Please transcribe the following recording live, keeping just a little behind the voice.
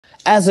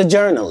as a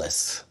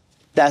journalist.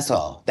 That's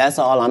all. That's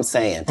all I'm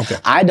saying. Okay.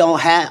 I don't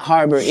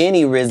harbor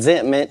any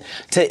resentment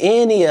to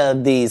any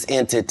of these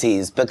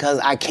entities because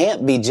I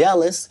can't be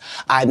jealous.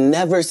 I've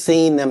never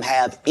seen them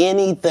have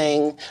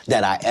anything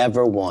that I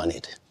ever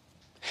wanted.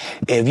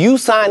 If you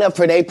sign up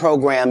for their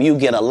program, you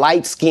get a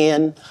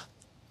light-skinned,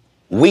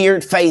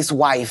 weird-faced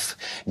wife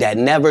that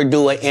never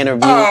do an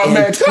interview.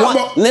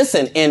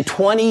 Listen, in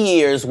 20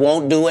 years,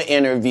 won't do an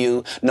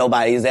interview.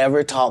 Nobody's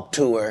ever talked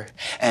to her,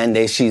 and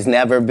she's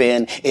never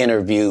been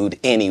interviewed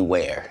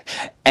anywhere.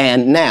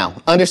 And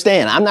now,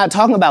 understand, I'm not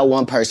talking about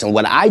one person.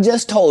 What I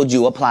just told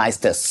you applies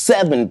to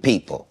 7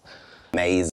 people. Amazing.